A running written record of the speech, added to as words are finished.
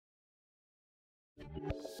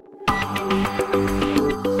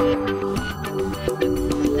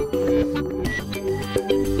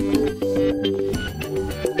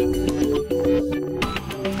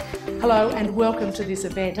Hello and welcome to this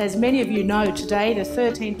event. As many of you know, today, the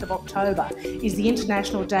 13th of October, is the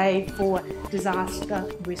International Day for Disaster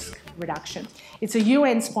Risk Reduction. It's a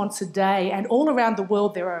UN-sponsored day, and all around the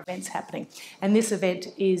world there are events happening. And this event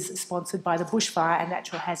is sponsored by the Bushfire and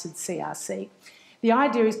Natural Hazards CRC. The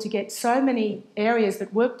idea is to get so many areas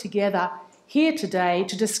that work together here today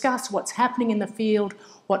to discuss what's happening in the field,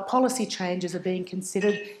 what policy changes are being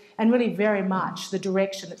considered, and really very much the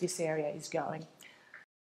direction that this area is going.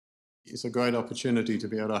 It's a great opportunity to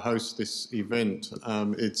be able to host this event.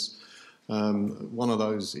 It's one of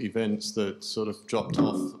those events that sort of dropped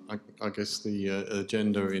off, I guess, the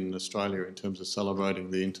agenda in Australia in terms of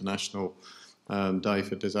celebrating the International Day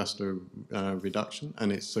for Disaster Reduction,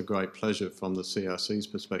 and it's a great pleasure from the CRC's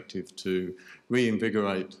perspective to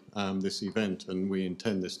reinvigorate this event, and we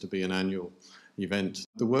intend this to be an annual event.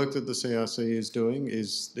 The work that the CRC is doing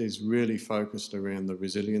is really focused around the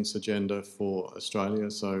resilience agenda for Australia,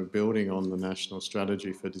 so building on the National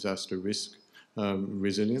Strategy for Disaster Risk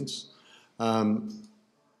Resilience,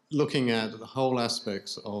 looking at the whole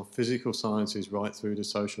aspects of physical sciences right through to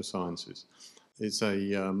social sciences. It's a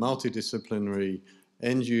multidisciplinary,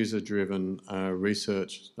 end-user-driven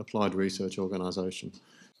applied research organisation.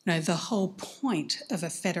 No, the whole point of a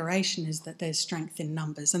federation is that there's strength in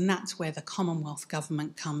numbers, and that's where the Commonwealth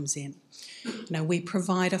Government comes in. We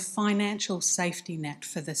provide a financial safety net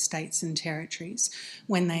for the states and territories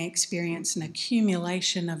when they experience an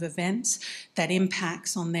accumulation of events that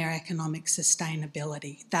impacts on their economic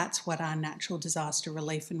sustainability. That's what our natural disaster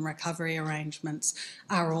relief and recovery arrangements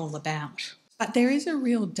are all about. But there is a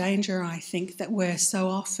real danger, I think, that we're so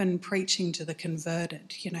often preaching to the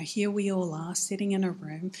converted. Here we all are sitting in a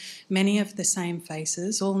room, many of the same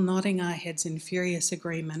faces, all nodding our heads in furious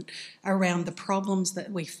agreement around the problems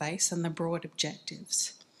that we face and the broad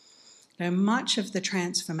objectives. Much of the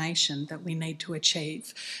transformation that we need to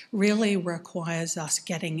achieve really requires us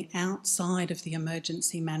getting outside of the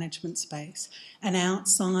emergency management space and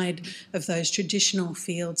outside of those traditional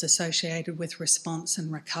fields associated with response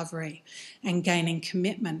and recovery, and gaining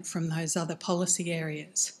commitment from those other policy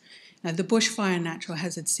areas. The Bushfire and Natural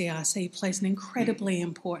Hazards CRC plays an incredibly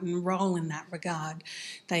important role in that regard.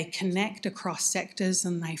 They connect across sectors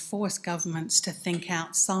and they force governments to think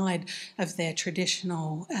outside of their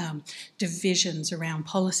traditional divisions around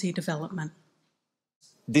policy development.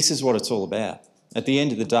 This is what it's all about. At the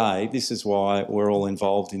end of the day, this is why we're all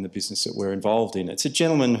involved in the business that we're involved in. It's a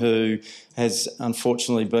gentleman who has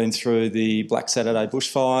unfortunately been through the Black Saturday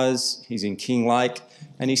bushfires. He's in Kinglake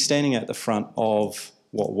and he's standing at the front of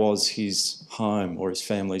what was his home or his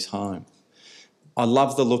family's home. I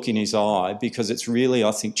love the look in his eye because it's really,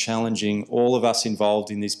 I think, challenging all of us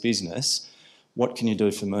involved in this business. What can you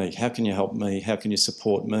do for me? How can you help me? How can you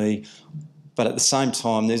support me? But at the same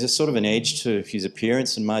time, there's a sort of an edge to his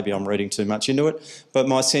appearance, and maybe I'm reading too much into it, but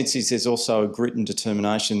my sense is there's also a grit and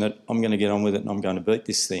determination that I'm going to get on with it and I'm going to beat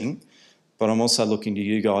this thing. But I'm also looking to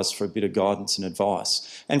you guys for a bit of guidance and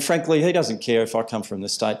advice. And frankly, he doesn't care if I come from the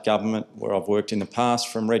state government, where I've worked in the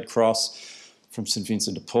past, from Red Cross, from St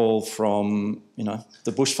Vincent de Paul, from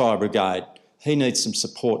the Bushfire Brigade. He needs some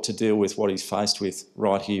support to deal with what he's faced with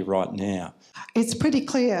right here, right now. It's pretty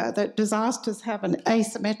clear that disasters have an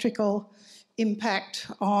asymmetrical impact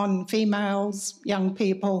on females, young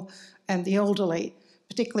people and the elderly,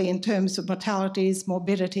 particularly in terms of mortalities,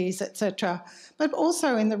 morbidities, etc., but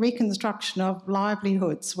also in the reconstruction of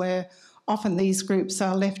livelihoods where often these groups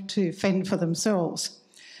are left to fend for themselves.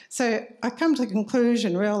 So I come to the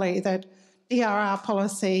conclusion really that DRR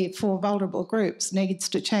policy for vulnerable groups needs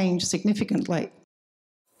to change significantly.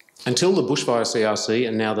 Until the Bushfire CRC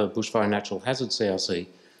and now the Bushfire Natural Hazards CRC,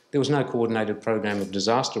 there was no coordinated program of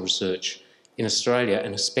disaster research in Australia,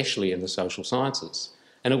 and especially in the social sciences.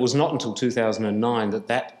 And it was not until 2009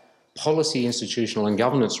 that policy, institutional and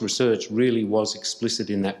governance research really was explicit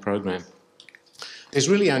in that program. There's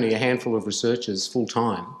really only a handful of researchers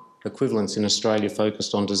full-time equivalents in Australia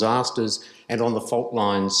focused on disasters and on the fault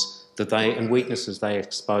lines and weaknesses they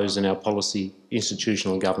expose in our policy,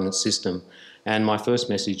 institutional and governance system. And my first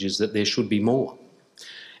message is that there should be more.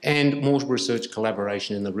 And more research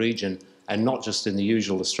collaboration in the region, and not just in the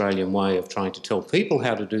usual Australian way of trying to tell people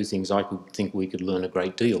how to do things. I think we could learn a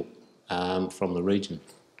great deal from the region.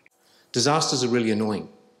 Disasters are really annoying.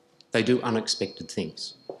 They do unexpected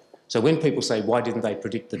things. So when people say, why didn't they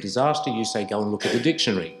predict the disaster? You say, go and look at the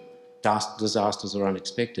dictionary. Disasters are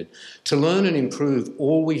unexpected. To learn and improve,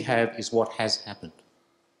 all we have is what has happened.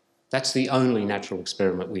 That's the only natural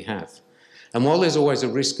experiment we have. And while there's always a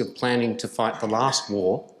risk of planning to fight the last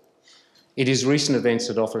war, it is recent events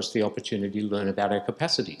that offer us the opportunity to learn about our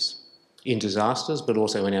capacities in disasters, but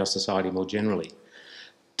also in our society more generally.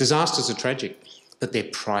 Disasters are tragic, but they're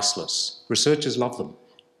priceless. Researchers love them.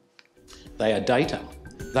 They are data.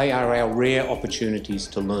 They are our rare opportunities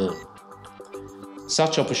to learn.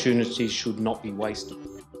 Such opportunities should not be wasted.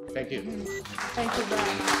 Thank you. Thank you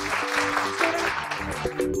very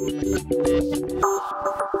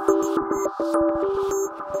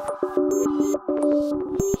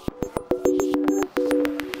much.